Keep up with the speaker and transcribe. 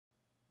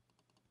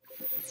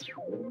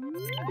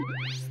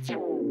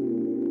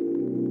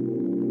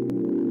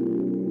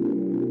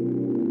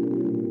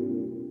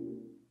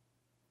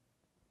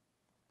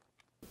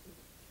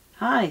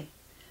Hi,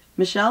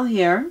 Michele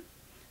here,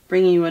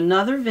 bringing you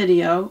another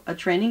video, a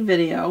training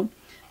video.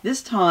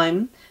 This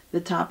time the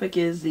topic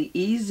is the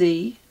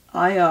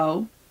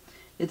EZ-IO.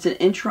 It's an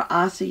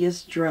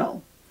intraosseous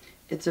drill.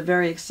 It's a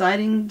very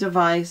exciting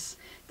device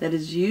that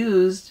is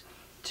used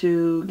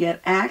to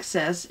get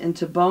access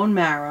into bone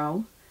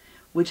marrow,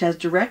 which has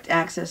direct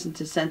access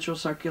into central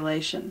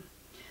circulation.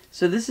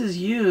 So this is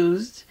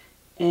used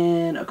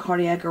in a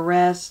cardiac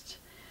arrest,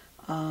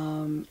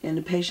 in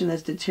a patient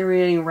that's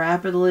deteriorating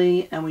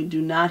rapidly and we do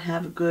not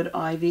have good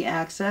IV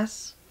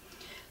access.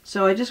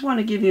 So I just want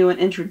to give you an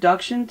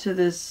introduction to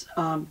this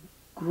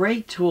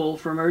great tool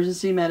for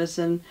emergency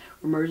medicine,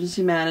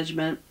 emergency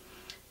management,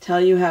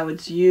 tell you how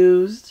it's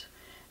used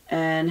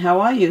and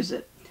how I use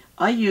it.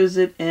 I use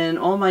it in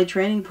all my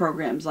training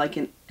programs, like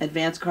in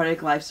advanced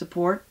cardiac life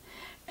support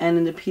and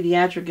in the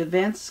pediatric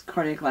advanced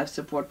cardiac life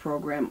support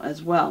program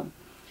as well.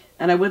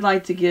 And I would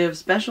like to give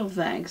special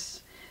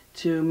thanks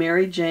to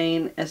Mary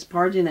Jane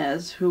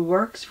Espardinez, who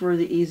works for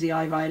the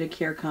EZI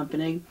Educator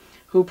company,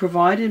 who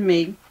provided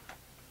me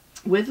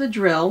with a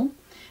drill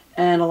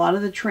and a lot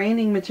of the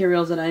training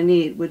materials that I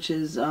need, which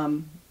is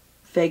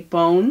fake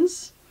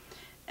bones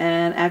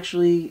and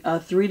actually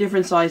 3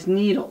 different size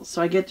needles.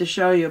 So I get to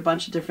show you a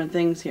bunch of different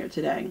things here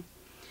today.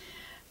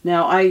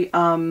 Now I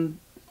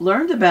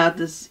learned about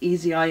this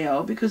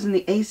EZ-IO because in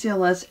the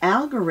ACLS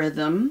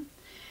algorithm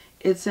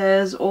it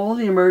says all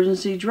the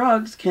emergency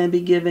drugs can be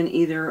given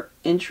either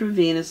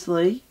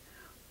intravenously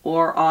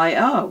or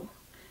IO.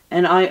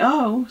 And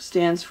IO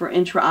stands for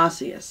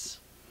intraosseous.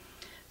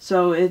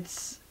 So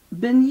it's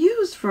been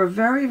used for a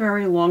very,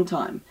 very long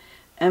time.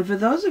 And for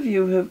those of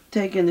you who have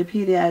taken the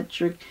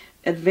pediatric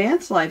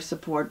advanced life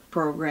support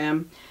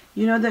program,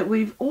 you know that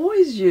we've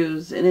always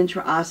used an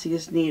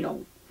intraosseous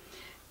needle.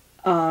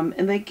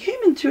 And they came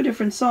in 2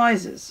 different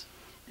sizes.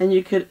 And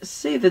you could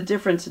see the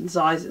difference in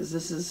sizes.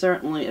 This is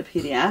certainly a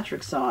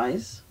pediatric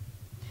size.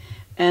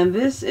 And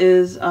this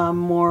is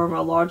more of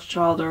a large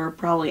child or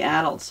probably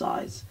adult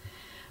size.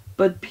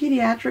 But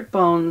pediatric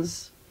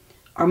bones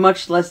are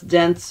much less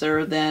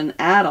denser than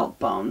adult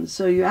bones.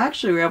 So you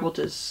actually were able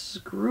to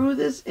screw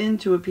this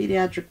into a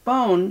pediatric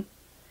bone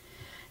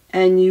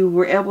and you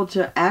were able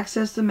to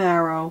access the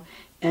marrow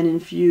and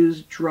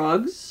infuse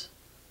drugs,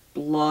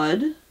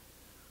 blood,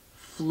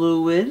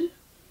 fluid,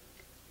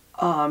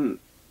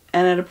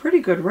 and at a pretty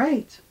good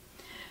rate.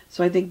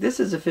 So I think this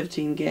is a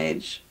 15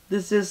 gauge.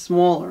 This is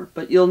smaller,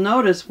 but you'll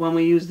notice when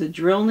we use the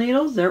drill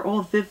needles, they're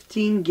all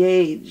 15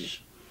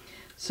 gauge.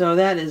 So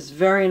that is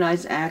very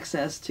nice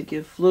access to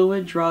give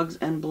fluid, drugs,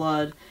 and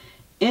blood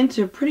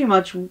into pretty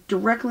much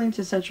directly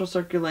into central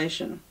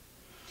circulation.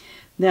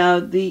 Now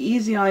the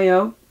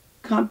EZ-IO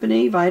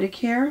company,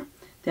 VitaCare,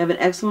 they have an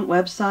excellent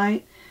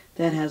website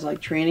that has like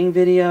training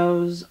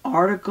videos,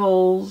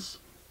 articles.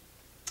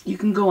 You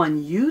can go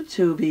on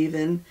YouTube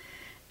even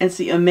and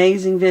see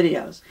amazing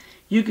videos.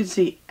 You can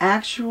see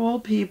actual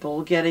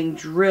people getting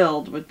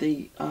drilled with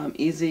the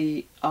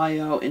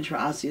EZ-IO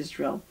intraosseous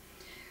drill.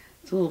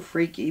 It's a little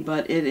freaky,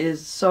 but it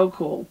is so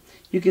cool.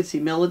 You can see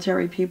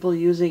military people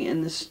using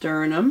in the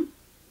sternum.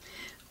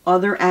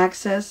 Other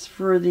access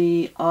for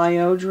the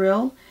IO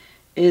drill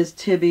is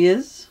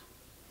tibias.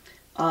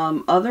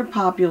 Other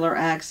popular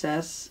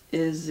access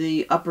is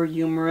the upper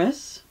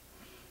humerus.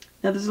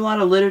 Now there's a lot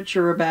of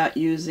literature about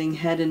using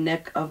head and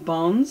neck of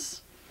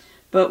bones.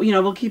 But, you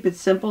know, we'll keep it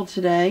simple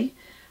today.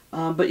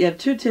 But you have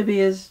 2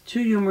 tibias,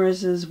 2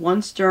 humeruses,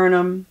 1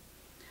 sternum.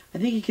 I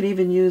think you could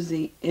even use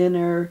the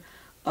inner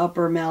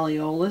upper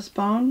malleolus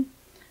bone.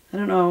 I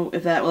don't know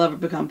if that will ever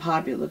become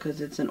popular because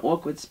it's an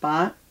awkward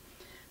spot.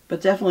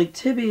 But definitely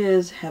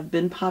tibias have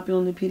been popular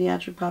in the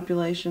pediatric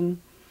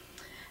population.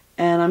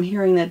 And I'm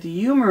hearing that the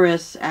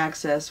humerus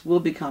access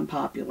will become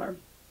popular.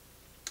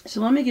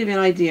 So let me give you an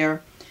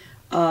idea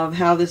of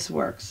how this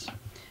works.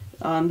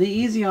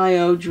 The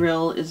EZ-IO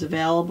drill is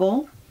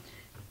available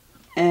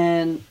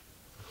and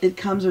it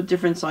comes with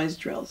different size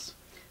drills.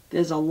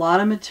 There's a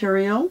lot of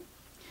material,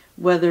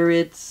 whether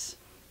it's,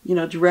 you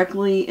know,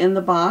 directly in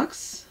the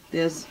box.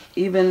 There's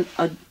even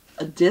a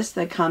disc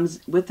that comes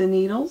with the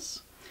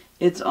needles.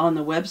 It's on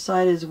the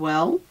website as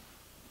well.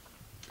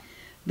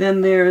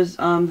 Then there's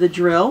the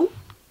drill.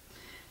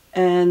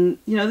 And,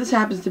 you know, this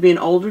happens to be an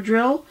older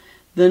drill.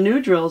 The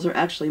new drills are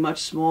actually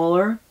much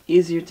smaller,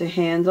 easier to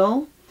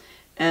handle.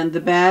 And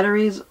the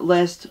batteries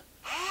last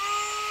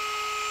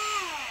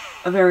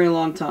a very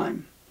long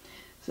time.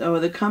 So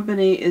the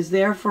company is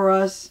there for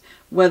us,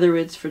 whether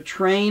it's for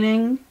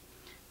training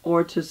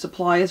or to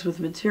supply us with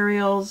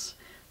materials.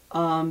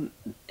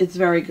 It's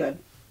very good.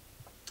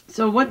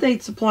 So what they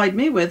supplied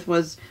me with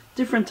was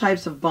different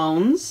types of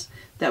bones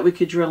that we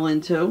could drill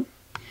into.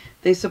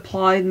 They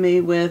supplied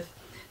me with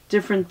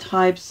different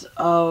types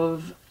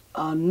of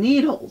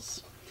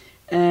needles.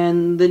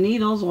 And the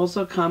needles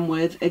also come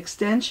with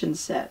extension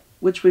set,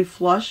 which we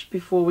flush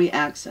before we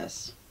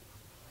access.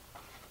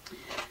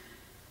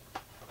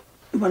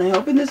 When I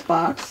open this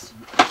box,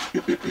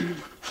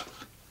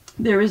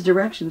 there is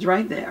directions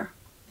right there.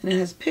 And it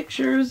has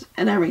pictures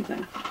and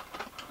everything.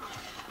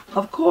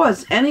 Of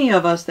course, any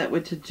of us that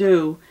were to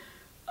do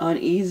an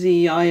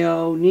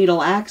EZ-IO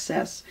needle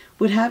access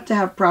would have to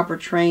have proper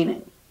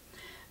training.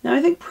 Now,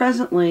 I think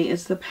presently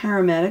it's the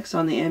paramedics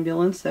on the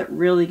ambulance that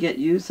really get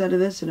use out of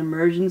this in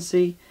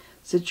emergency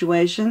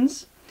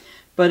situations.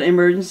 But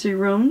emergency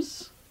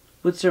rooms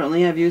would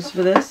certainly have use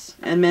for this,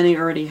 and many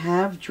already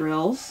have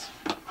drills.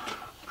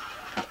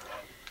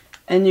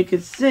 And you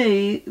can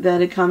see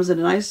that it comes in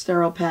a nice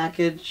sterile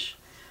package.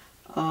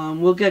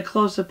 We'll get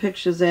closer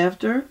pictures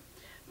after,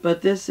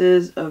 but this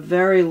is a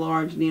very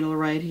large needle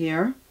right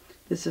here.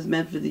 This is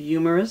meant for the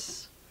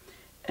humerus,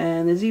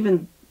 and there's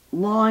even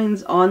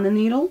lines on the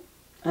needle,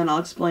 and I'll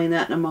explain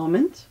that in a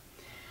moment.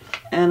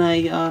 And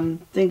I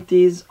think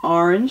these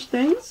orange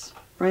things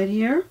right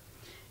here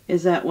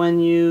is that when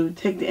you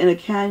take the inner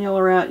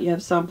cannula out, you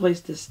have some place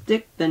to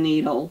stick the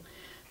needle,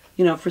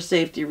 you know, for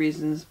safety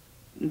reasons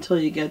until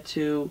you get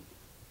to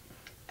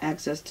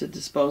access to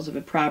dispose of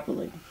it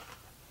properly.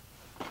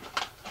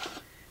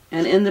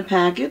 And in the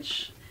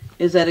package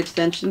is that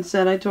extension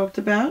set I talked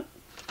about.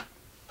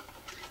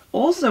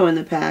 Also in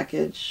the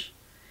package,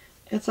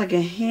 it's like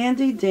a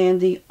handy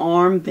dandy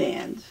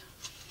armband,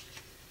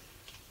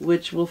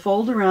 which will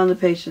fold around the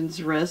patient's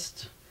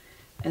wrist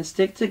and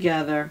stick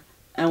together.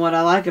 And what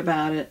I like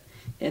about it,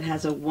 it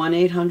has a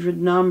 1-800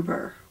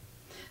 number.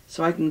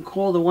 So I can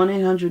call the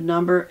 1-800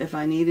 number if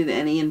I needed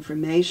any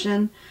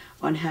information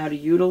on how to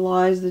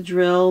utilize the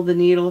drill, the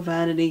needle, if I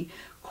had any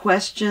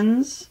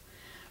questions.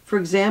 For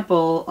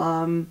example,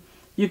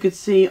 you could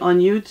see on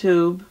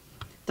YouTube,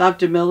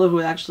 Dr. Miller,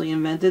 who actually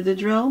invented the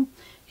drill,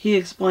 he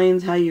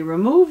explains how you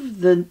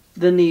remove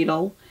the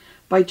needle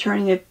by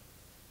turning it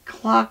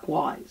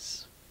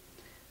clockwise.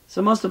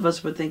 So most of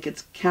us would think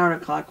it's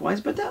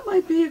counterclockwise, but that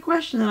might be a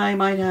question that I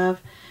might have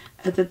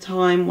at the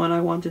time when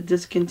I want to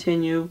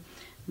discontinue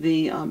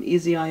the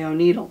EZ-IO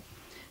needle.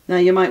 Now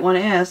you might want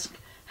to ask,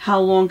 how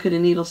long could a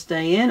needle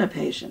stay in a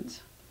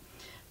patient?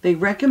 They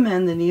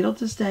recommend the needle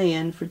to stay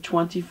in for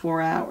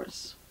 24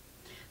 hours.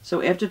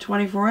 So after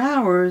 24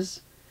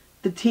 hours,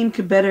 the team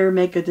could better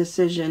make a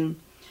decision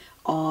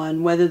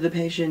on whether the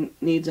patient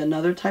needs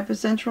another type of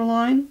central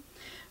line,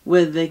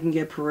 whether they can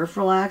get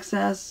peripheral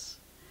access,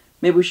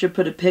 maybe we should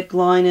put a PICC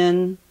line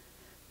in,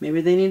 maybe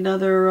they need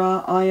another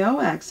IO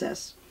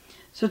access.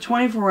 So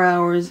 24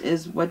 hours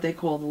is what they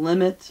call the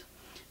limit,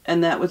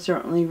 and that would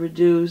certainly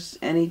reduce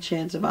any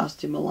chance of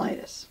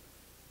osteomyelitis.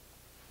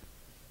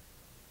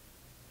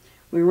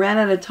 We ran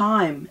out of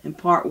time in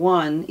part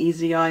 1,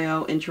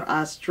 EZ-IO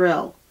intraosseous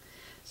drill.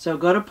 So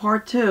go to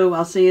part 2.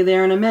 I'll see you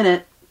there in a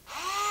minute.